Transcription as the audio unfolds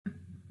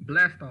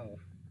Blast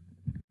off.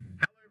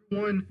 Hello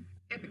everyone,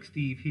 Epic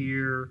Steve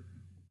here.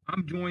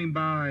 I'm joined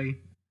by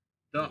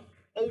the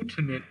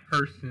ultimate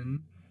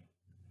person,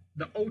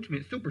 the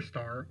ultimate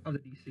superstar of the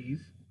DCs,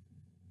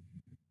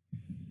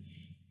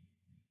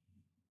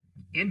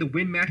 and the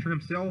Windmaster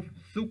himself,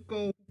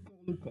 Suko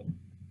Luko.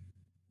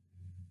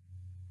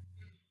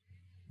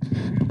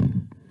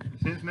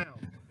 Since now.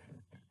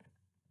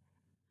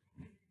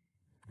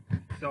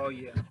 So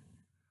yeah.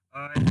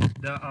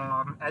 The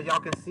as y'all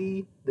can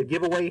see, the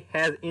giveaway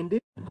has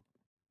ended.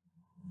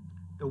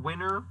 The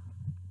winner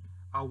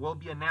will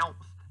be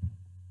announced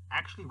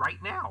actually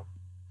right now.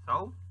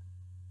 So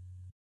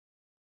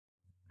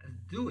let's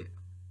do it.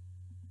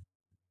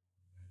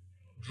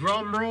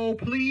 Drum roll,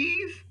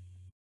 please.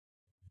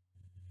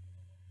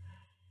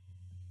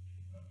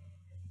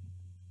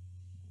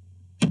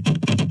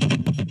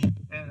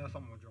 And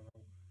someone drum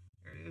roll.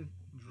 There it is.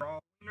 Draw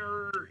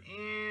winner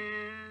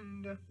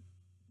and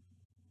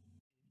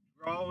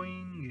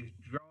drawing is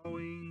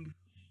drawing.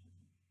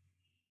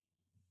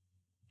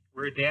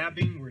 We're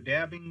dabbing. We're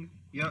dabbing.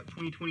 Yep,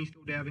 2020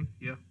 still dabbing.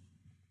 Yeah.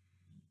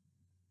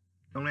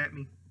 Don't at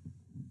me.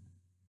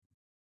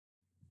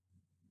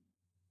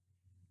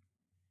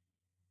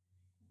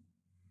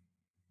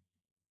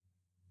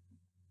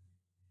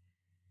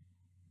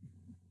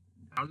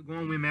 How's it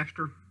going,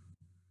 Windmaster?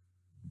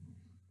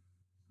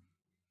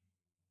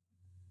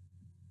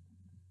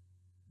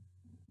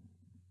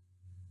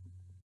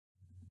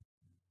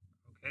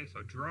 Okay,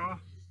 so draw.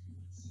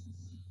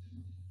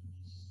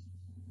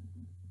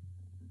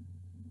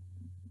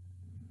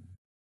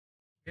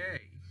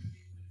 Okay.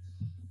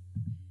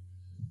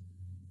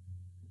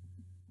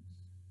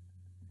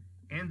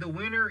 And the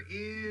winner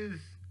is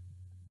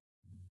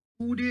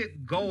who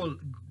did Goyo?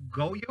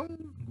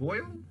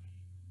 Goyo?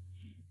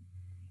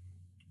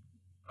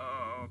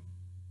 Uh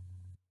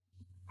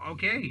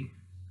okay.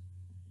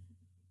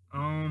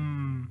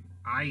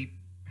 I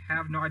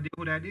have no idea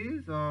who that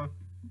is.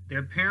 They're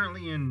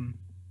apparently in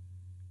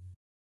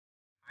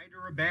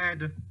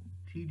Hyderabad,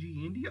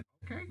 TG, India.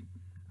 Okay.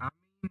 I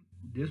mean,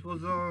 this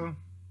was I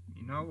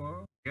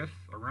guess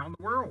around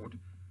the world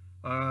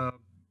uh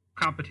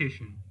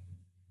competition.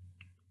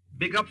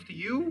 Big ups to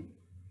you.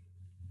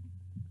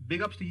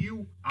 Big ups to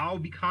you. I'll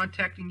be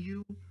contacting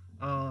you.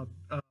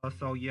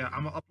 So yeah,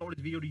 I'm gonna upload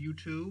this video to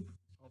YouTube.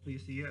 Hopefully you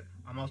see it.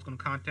 I'm also gonna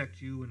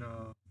contact you and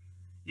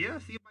yeah,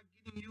 see about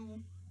getting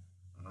you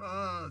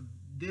uh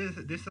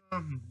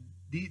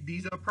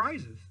these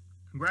prizes.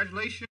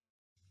 Congratulations,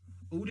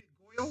 Udit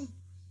Goyle.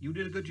 You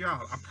did a good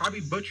job. I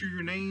probably butchered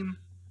your name.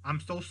 I'm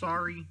so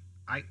sorry.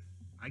 I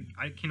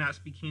I cannot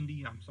speak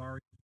Hindi. I'm sorry.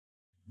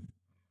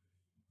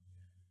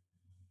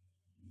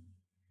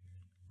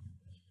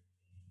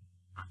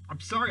 I'm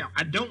sorry.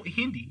 I don't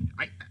Hindi.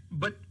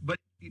 But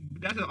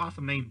that's an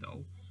awesome name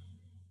though.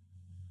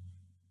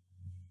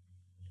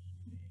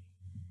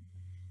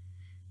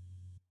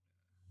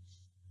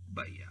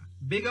 But yeah,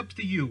 big ups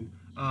to you.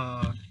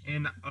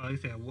 And like I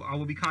said, I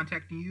will be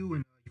contacting you,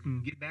 and you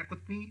can get back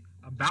with me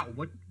about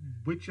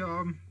which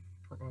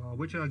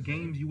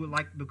games you would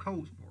like the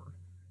codes for.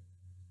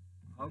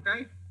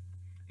 Okay.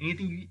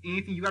 Anything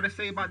you got to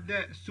say about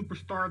that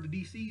superstar of the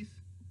DCs?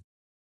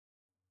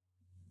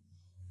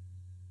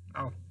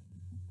 Oh,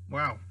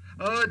 wow.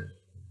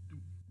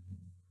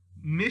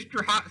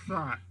 Mr.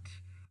 Hot.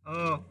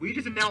 We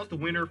just announced the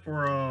winner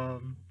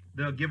for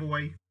the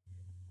giveaway.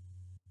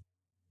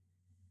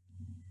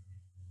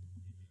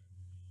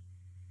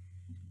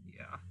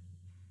 Yeah.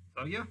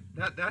 So yeah,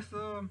 that's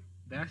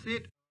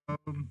it. I'll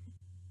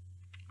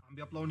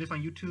be uploading this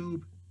on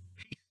YouTube.